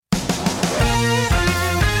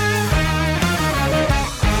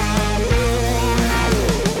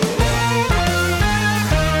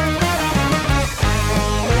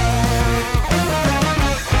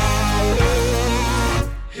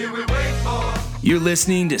You're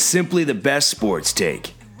listening to Simply the Best Sports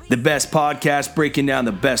Take, the best podcast breaking down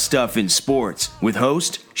the best stuff in sports with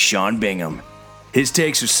host Sean Bingham. His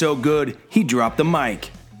takes are so good, he dropped the mic,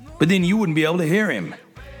 but then you wouldn't be able to hear him,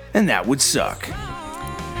 and that would suck.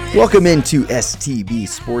 Welcome into STB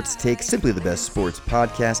Sports Take, Simply the Best Sports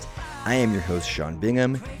Podcast. I am your host, Sean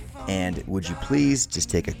Bingham, and would you please just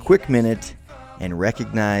take a quick minute and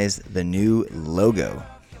recognize the new logo?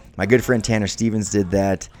 My good friend Tanner Stevens did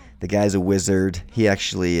that. The guy's a wizard. He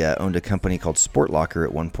actually owned a company called Sport Locker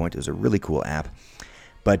at one point. It was a really cool app.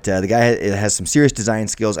 But the guy has some serious design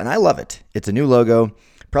skills, and I love it. It's a new logo.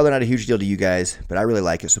 Probably not a huge deal to you guys, but I really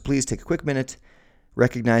like it. So please take a quick minute,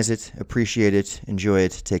 recognize it, appreciate it, enjoy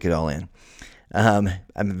it, take it all in. I'm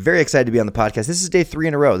very excited to be on the podcast. This is day 3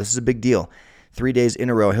 in a row. This is a big deal. 3 days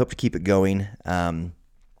in a row. I hope to keep it going. I'm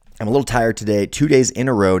a little tired today. 2 days in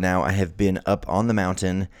a row now I have been up on the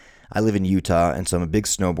mountain. I live in Utah, and so I'm a big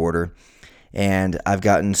snowboarder. And I've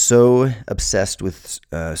gotten so obsessed with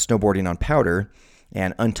snowboarding on powder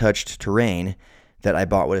and untouched terrain that I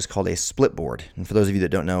bought what is called a split board. And for those of you that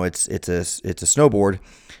don't know, it's a snowboard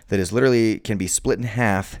that is literally can be split in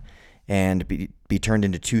half and be turned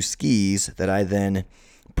into 2 skis that I then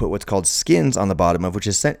put what's called skins on the bottom of, which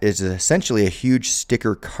is essentially a huge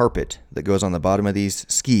sticker carpet that goes on the bottom of these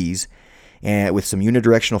skis, and with some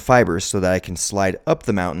unidirectional fibers so that I can slide up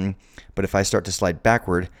the mountain. But if I start to slide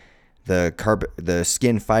backward, the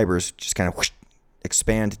skin fibers just kind of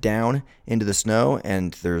expand down into the snow,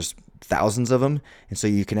 and there's thousands of them, and so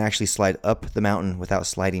you can actually slide up the mountain without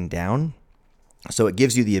sliding down. So it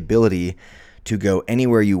gives you the ability to go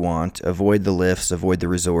anywhere you want, avoid the lifts, avoid the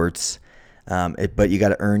resorts, but you got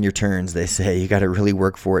to earn your turns, they say. You got to really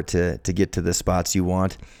work for it to get to the spots you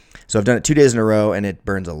want. So I've done it 2 days in a row, and it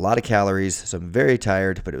burns a lot of calories, so I'm very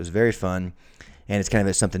tired, but it was very fun, and it's kind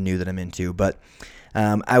of something new that I'm into. But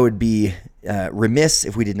I would be remiss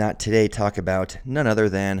if we did not today talk about none other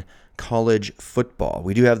than college football.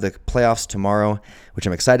 We do have the playoffs tomorrow, which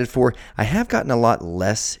I'm excited for. I have gotten a lot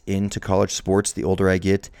less into college sports the older I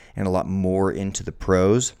get, and a lot more into the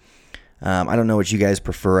pros. I don't know what you guys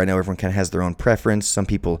prefer. I know everyone kind of has their own preference. Some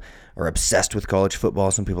people are obsessed with college football.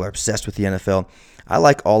 Some people are obsessed with the NFL. I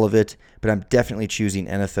like all of it, but I'm definitely choosing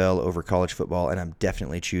NFL over college football, and I'm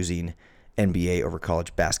definitely choosing NBA over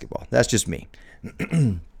college basketball. That's just me.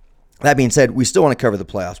 That being said, we still want to cover the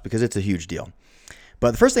playoffs because it's a huge deal.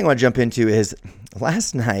 But the first thing I want to jump into is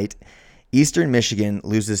last night, Eastern Michigan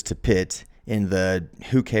loses to Pitt in the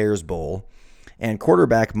Who Cares Bowl, and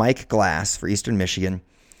quarterback Mike Glass for Eastern Michigan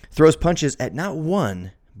throws punches at not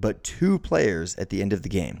one, but 2 players at the end of the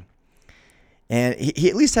game. And he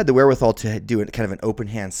at least had the wherewithal to do kind of an open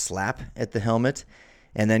hand slap at the helmet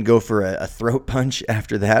and then go for a throat punch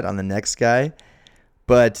after that on the next guy.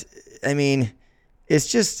 But, I mean, it's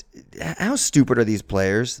just, how stupid are these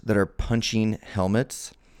players that are punching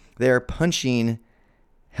helmets? They are punching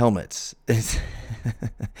helmets.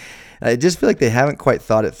 I just feel like they haven't quite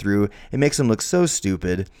thought it through. It makes them look so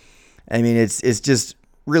stupid. I mean, it's just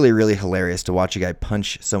really, really hilarious to watch a guy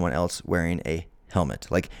punch someone else wearing a helmet.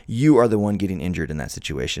 Like, you are the one getting injured in that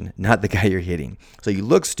situation, not the guy you're hitting. So you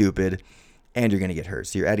look stupid, and you're going to get hurt.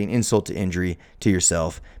 So you're adding insult to injury to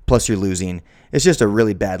yourself, plus you're losing. It's just a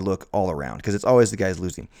really bad look all around because it's always the guys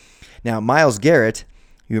losing. Now, Myles Garrett,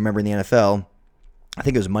 you remember in the NFL, I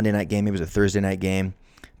think it was a Monday night game, maybe it was a Thursday night game,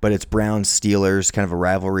 but it's Browns-Steelers, kind of a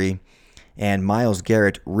rivalry, and Myles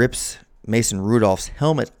Garrett rips Mason Rudolph's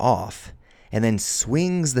helmet off and then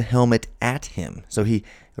swings the helmet at him. So he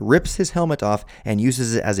rips his helmet off and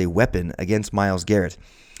uses it as a weapon against Myles Garrett.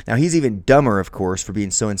 Now, he's even dumber, of course, for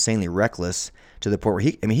being so insanely reckless to the point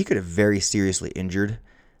where he could have very seriously injured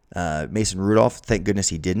Mason Rudolph. Thank goodness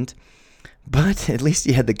he didn't. But at least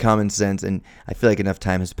he had the common sense, and I feel like enough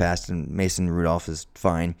time has passed, and Mason Rudolph is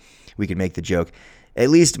fine. We can make the joke. At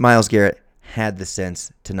least Myles Garrett had the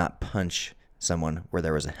sense to not punch someone where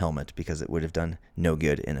there was a helmet because it would have done no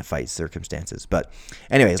good in a fight circumstances. But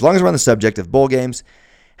anyway, as long as we're on the subject of bowl games,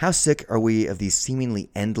 how sick are we of these seemingly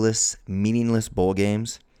endless, meaningless bowl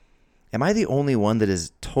games? Am I the only one that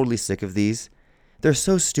is totally sick of these? They're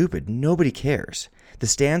so stupid. Nobody cares. The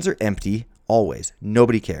stands are empty, always.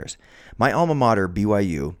 Nobody cares. My alma mater,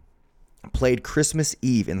 BYU, played Christmas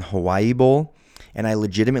Eve in the Hawaii Bowl, and I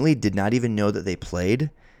legitimately did not even know that they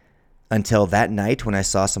played until that night when I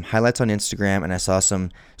saw some highlights on Instagram and I saw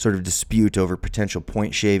some sort of dispute over potential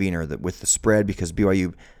point shaving or with the spread because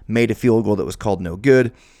BYU made a field goal that was called no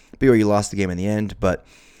good. BYU lost the game in the end, but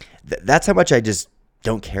that's how much I just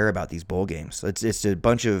don't care about these bowl games. It's a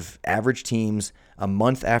bunch of average teams a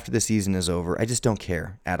month after the season is over. I just don't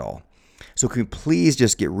care at all. So can we please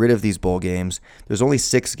just get rid of these bowl games? There's only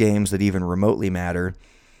 6 games that even remotely matter,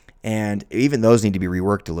 and even those need to be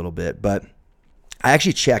reworked a little bit. But I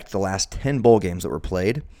actually checked the last 10 bowl games that were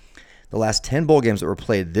played. The last 10 bowl games that were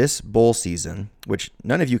played this bowl season, which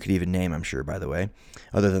none of you could even name, I'm sure, by the way,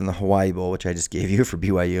 other than the Hawaii Bowl, which I just gave you for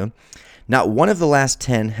BYU. Not one of the last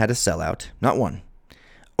 10 had a sellout. Not one.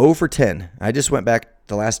 0 for 10. I just went back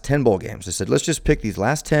the last 10 bowl games. I said, let's just pick these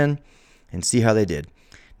last 10 and see how they did.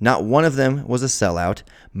 Not one of them was a sellout.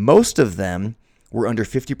 Most of them were under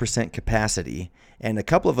 50% capacity. And a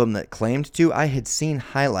couple of them that claimed to, I had seen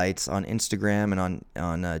highlights on Instagram and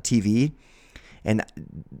on TV, and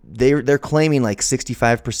they're claiming like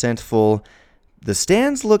 65% full. The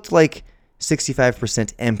stands looked like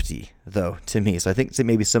 65% empty, though, to me. So I think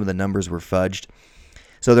maybe some of the numbers were fudged.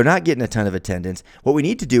 So they're not getting a ton of attendance. What we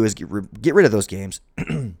need to do is get rid of those games.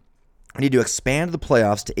 We need to expand the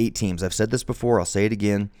playoffs to 8 teams. I've said this before. I'll say it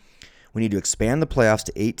again. We need to expand the playoffs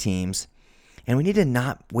to 8 teams. And we need to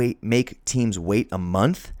not make teams wait a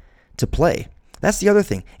month to play. That's the other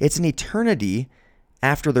thing. It's an eternity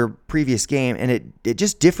after their previous game, and it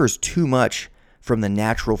just differs too much from the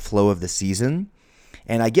natural flow of the season.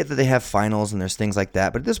 And I get that they have finals and there's things like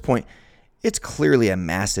that, but at this point, it's clearly a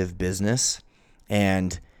massive business.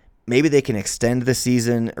 And maybe they can extend the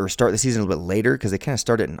season or start the season a little bit later because they kind of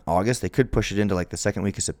start it in August. They could push it into like the second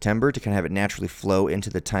week of September to kind of have it naturally flow into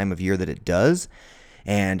the time of year that it does.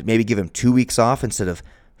 And maybe give them 2 weeks off instead of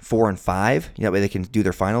 4 and 5. That way they can do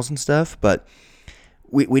their finals and stuff. But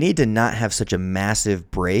we need to not have such a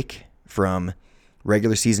massive break from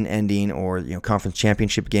regular season ending or conference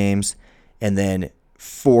championship games, and then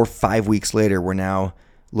 4 or 5 weeks later we're now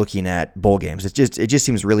looking at bowl games. It just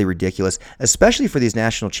seems really ridiculous, especially for these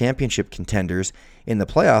national championship contenders in the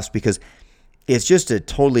playoffs, because it's just a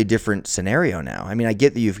totally different scenario now. I mean, I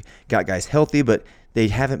get that you've got guys healthy, but they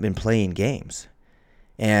haven't been playing games.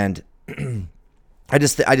 And I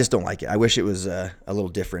just don't like it. I wish it was a little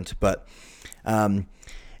different, but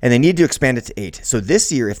and they need to expand it to 8. So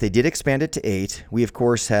this year, if they did expand it to 8, we of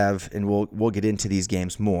course have, and we'll get into these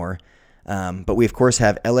games more, but we of course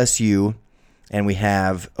have LSU and we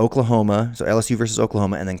have Oklahoma. So LSU versus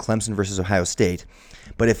Oklahoma, and then Clemson versus Ohio State.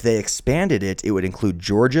 But if they expanded it, it would include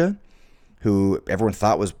Georgia, who everyone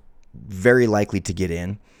thought was very likely to get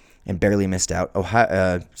in and barely missed out.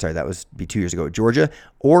 That was 2 years ago. Georgia,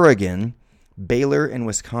 Oregon, Baylor, and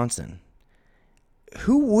Wisconsin.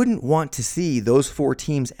 Who wouldn't want to see those 4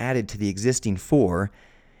 teams added to the existing 4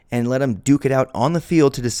 and let them duke it out on the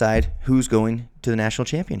field to decide who's going to the national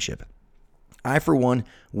championship? I, for one,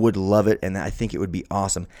 would love it, and I think it would be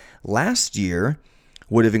awesome. Last year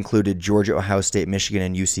would have included Georgia, Ohio State, Michigan,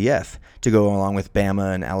 and UCF to go along with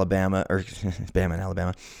Bama and Alabama, or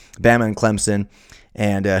Bama and Clemson.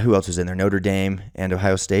 And who else was in there? Notre Dame and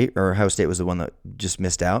Ohio State, or Ohio State was the one that just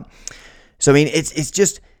missed out. So I mean, it's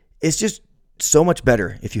just so much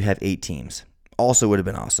better if you have 8 teams. Also would have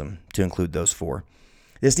been awesome to include those 4.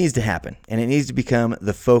 This needs to happen, and it needs to become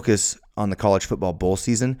the focus on the college football bowl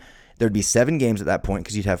season. There'd be 7 games at that point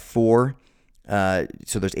because you'd have 4.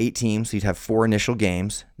 So there's 8 teams, so you'd have 4 initial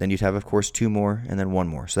games. Then you'd have, of course, 2 more and then 1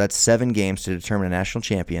 more. So that's 7 games to determine a national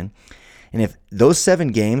champion. And if those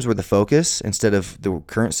 7 games were the focus instead of the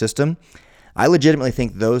current system, I legitimately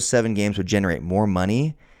think those 7 games would generate more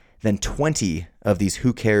money than 20 of these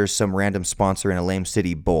who cares, some random sponsor in a lame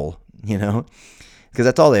city bowl, Because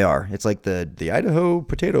that's all they are. It's like the Idaho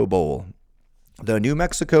Potato Bowl, the New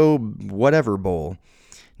Mexico whatever bowl.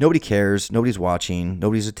 Nobody cares. Nobody's watching.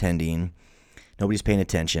 Nobody's attending. Nobody's paying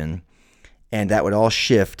attention. And that would all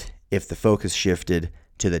shift if the focus shifted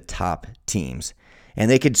to the top teams. And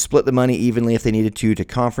they could split the money evenly if they needed to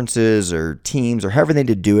conferences or teams or however they need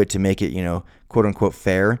to do it to make it, quote unquote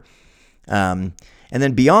fair. And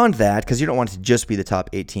then beyond that, because you don't want it to just be the top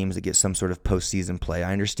 8 teams that get some sort of postseason play.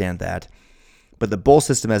 I understand that. But the bowl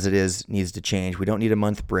system as it is needs to change. We don't need a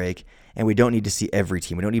month break, and we don't need to see every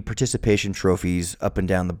team. We don't need participation trophies up and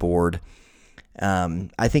down the board.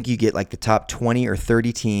 I think you get like the top 20 or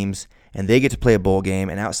 30 teams, and they get to play a bowl game.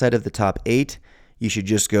 And outside of the top 8, you should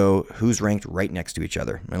just go who's ranked right next to each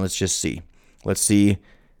other. And let's just see. Let's see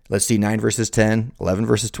 9 versus 10, 11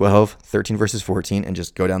 versus 12, 13 versus 14, and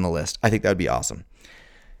just go down the list. I think that would be awesome.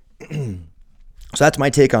 So that's my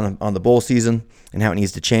take on the bowl season and how it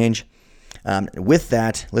needs to change. With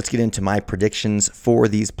that, let's get into my predictions for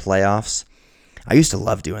these playoffs. I used to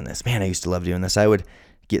love doing this. Man, I used to love doing this. I would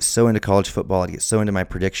get so into college football. I'd get so into my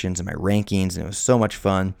predictions and my rankings, and it was so much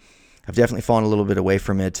fun. I've definitely fallen a little bit away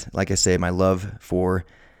from it. Like I say, my love for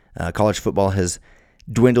college football has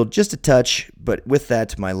dwindled just a touch, but with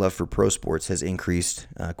that, my love for pro sports has increased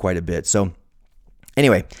quite a bit. So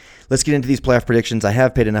Anyway, let's get into these playoff predictions. I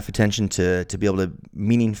have paid enough attention to be able to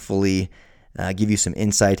meaningfully give you some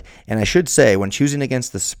insight. And I should say, when choosing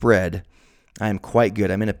against the spread, I am quite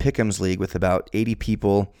good. I'm in a Pick'ems league with about 80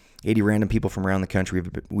 people, 80 random people from around the country.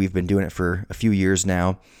 We've been doing it for a few years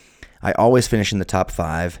now. I always finish in the top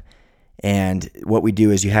 5. And what we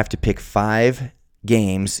do is you have to pick 5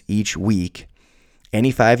 games each week,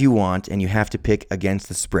 any 5 you want, and you have to pick against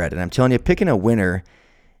the spread. And I'm telling you, picking a winner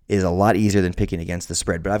is a lot easier than picking against the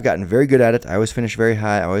spread. But I've gotten very good at it. I always finish very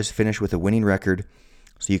high. I always finish with a winning record.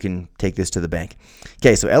 So you can take this to the bank.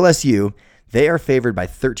 Okay, so LSU, they are favored by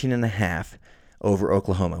 13.5 over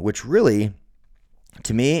Oklahoma, which really,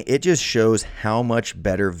 to me, it just shows how much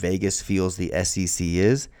better Vegas feels the SEC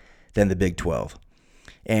is than the Big 12.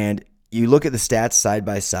 And you look at the stats side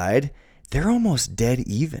by side, they're almost dead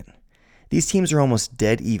even. These teams are almost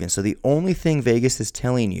dead even. So the only thing Vegas is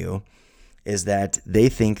telling you is that they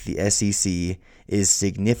think the SEC is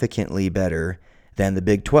significantly better than the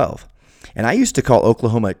Big 12. And I used to call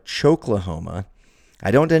Oklahoma Choklahoma.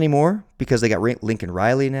 I don't anymore because they got Lincoln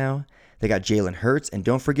Riley now. They got Jalen Hurts. And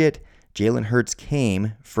don't forget, Jalen Hurts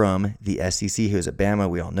came from the SEC. He was at Bama.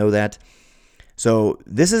 We all know that. So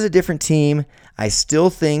this is a different team. I still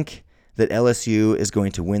think that LSU is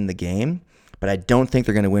going to win the game, but I don't think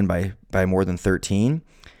they're going to win by more than 13.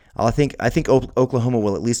 I think Oklahoma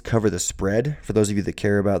will at least cover the spread, for those of you that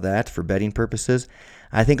care about that for betting purposes.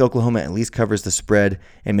 I think Oklahoma at least covers the spread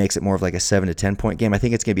and makes it more of like a 7 to 10 point game. I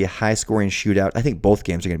think it's going to be a high-scoring shootout. I think both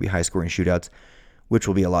games are going to be high-scoring shootouts, which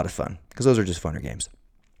will be a lot of fun because those are just funner games.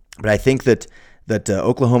 But I think that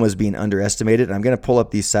Oklahoma is being underestimated. I'm going to pull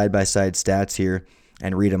up these side-by-side stats here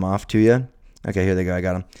and read them off to you. Okay, here they go. I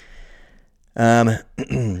got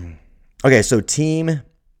them. Okay, so team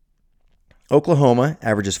Oklahoma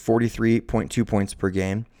averages 43.2 points per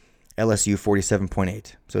game. LSU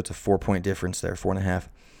 47.8. So it's a 4-point difference there, 4.5.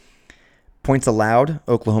 Points allowed,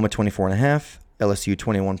 Oklahoma 24.5, LSU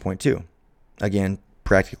 21.2. Again,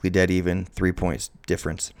 practically dead even, 3 points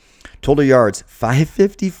difference. Total yards,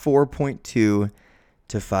 554.2 to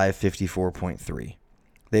 554.3.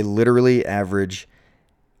 They literally average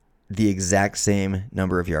the exact same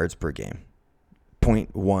number of yards per game.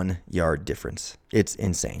 0.1 yard difference. It's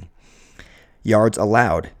insane. Yards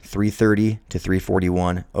allowed, 330 to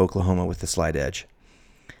 341, Oklahoma with the slight edge.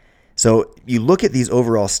 So you look at these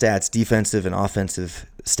overall stats, defensive and offensive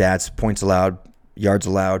stats, points allowed,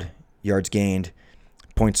 yards gained,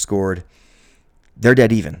 points scored. They're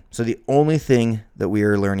dead even. So the only thing that we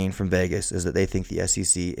are learning from Vegas is that they think the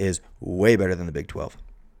SEC is way better than the Big 12.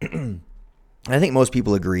 I think most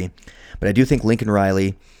people agree, but I do think Lincoln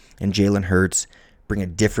Riley and Jalen Hurts bring a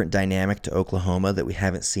different dynamic to Oklahoma that we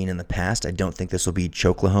haven't seen in the past. I don't think this will be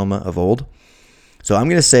Choklahoma of old. So I'm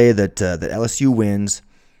going to say that LSU wins,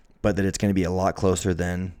 but that it's going to be a lot closer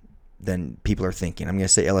than people are thinking. I'm going to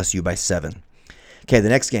say LSU by 7. Okay, the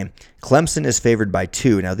next game. Clemson is favored by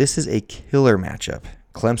 2. Now, this is a killer matchup.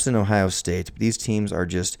 Clemson, Ohio State. These teams are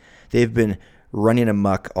they've been running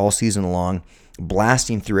amok all season long,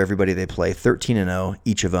 blasting through everybody they play, 13-0,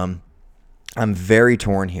 each of them. I'm very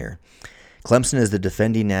torn here. Clemson is the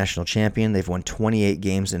defending national champion. They've won 28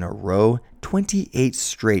 games in a row, 28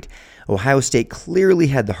 straight. Ohio State clearly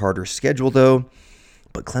had the harder schedule, though,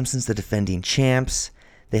 but Clemson's the defending champs.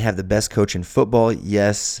 They have the best coach in football.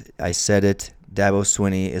 Yes, I said it. Dabo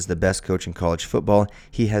Swinney is the best coach in college football.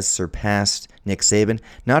 He has surpassed Nick Saban.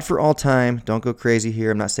 Not for all time. Don't go crazy here.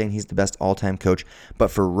 I'm not saying he's the best all-time coach, but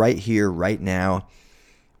for right here, right now,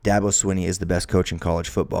 Dabo Swinney is the best coach in college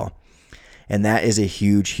football. And that is a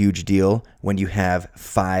huge, huge deal when you have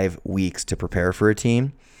 5 weeks to prepare for a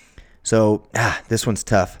team. So, this one's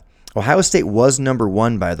tough. Ohio State was number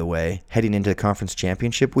 1, by the way, heading into conference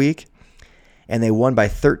championship week. And they won by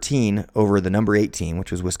 13 over the number 8 team,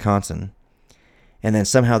 which was Wisconsin. And then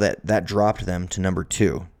somehow that dropped them to number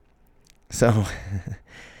 2. So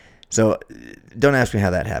don't ask me how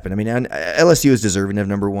that happened. I mean, LSU is deserving of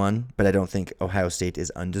number 1, but I don't think Ohio State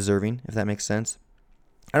is undeserving, if that makes sense.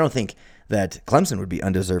 I don't think that Clemson would be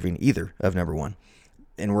undeserving either of number 1.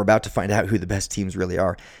 And we're about to find out who the best teams really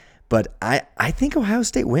are. But I think Ohio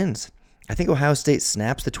State wins. I think Ohio State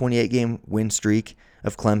snaps the 28-game win streak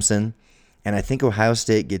of Clemson. And I think Ohio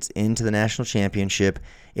State gets into the national championship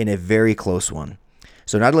in a very close one.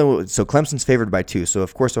 So Clemson's favored by 2. So,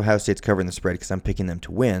 of course, Ohio State's covering the spread because I'm picking them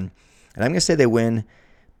to win. And I'm going to say they win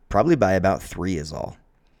probably by about 3 is all.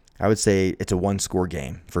 I would say it's a 1-score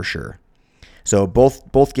game for sure. So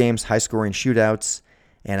both games, high-scoring shootouts,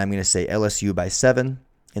 and I'm going to say LSU by 7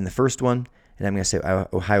 in the first one, and I'm going to say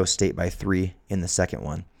Ohio State by 3 in the second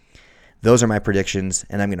one. Those are my predictions,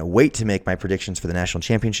 and I'm going to wait to make my predictions for the national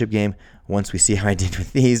championship game once we see how I did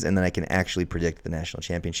with these, and then I can actually predict the national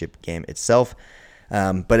championship game itself.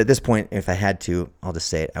 But at this point, if I had to, I'll just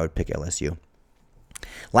say it, I would pick LSU.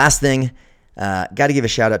 Last thing, got to give a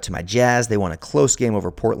shout out to my Jazz. They won a close game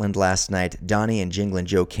over Portland last night. Donnie and Jinglin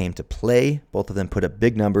Joe came to play. Both of them put up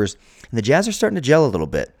big numbers, and the Jazz are starting to gel a little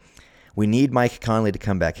bit. We need Mike Conley to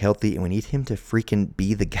come back healthy, and we need him to freaking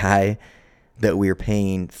be the guy that we are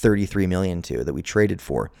paying $33 million to, that we traded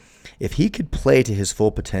for. If he could play to his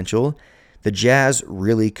full potential, the Jazz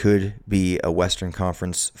really could be a Western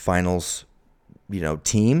Conference Finals,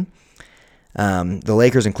 team. The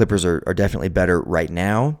Lakers and Clippers are definitely better right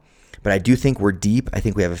now, but I do think we're deep. I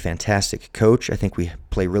think we have a fantastic coach. I think we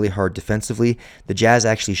play really hard defensively. The Jazz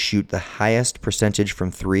actually shoot the highest percentage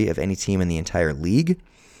from three of any team in the entire league.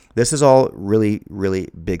 This is all really, really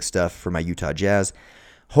big stuff for my Utah Jazz.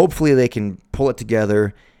 Hopefully they can pull it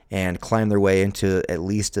together and climb their way into at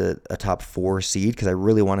least a top 4 seed, because I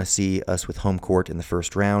really want to see us with home court in the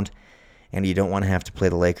first round, and you don't want to have to play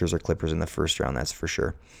the Lakers or Clippers in the first round, that's for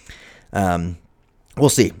sure. We'll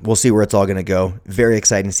see. We'll see where it's all going to go. Very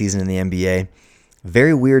exciting season in the NBA.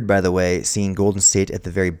 Very weird, by the way, seeing Golden State at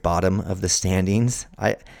the very bottom of the standings.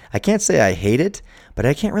 I can't say I hate it, but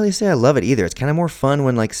I can't really say I love it either. It's kind of more fun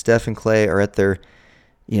when like Steph and Clay are at their,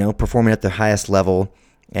 performing at their highest level,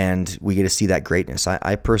 and we get to see that greatness.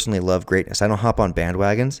 I personally love greatness. I don't hop on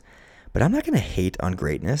bandwagons, but I'm not going to hate on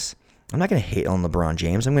greatness. I'm not going to hate on LeBron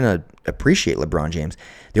James. I'm going to appreciate LeBron James.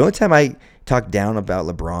 The only time I talk down about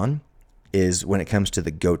LeBron is when it comes to the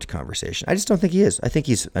GOAT conversation. I just don't think he is. I think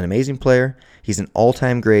he's an amazing player. He's an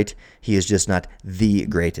all-time great. He is just not the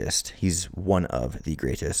greatest. He's one of the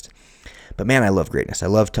greatest. But man, I love greatness. I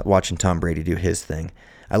love watching Tom Brady do his thing.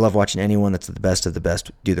 I love watching anyone that's the best of the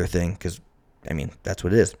best do their thing, because that's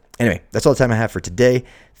what it is. Anyway, that's all the time I have for today.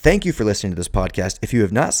 Thank you for listening to this podcast. If you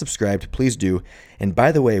have not subscribed, please do. And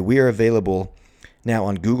by the way, we are available now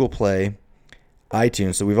on Google Play,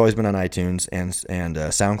 iTunes. So we've always been on iTunes and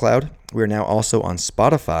SoundCloud. We are now also on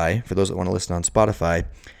Spotify, for those that want to listen on Spotify.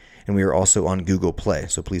 And we are also on Google Play.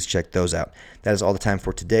 So please check those out. That is all the time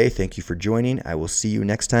for today. Thank you for joining. I will see you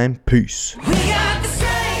next time. Peace.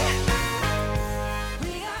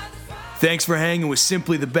 Thanks for hanging with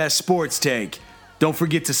Simply the Best Sports Take. Don't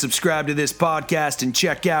forget to subscribe to this podcast and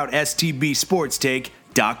check out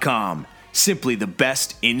stbsportstake.com. Simply the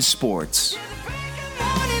best in sports.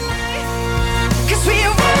 'Cause we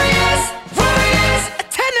are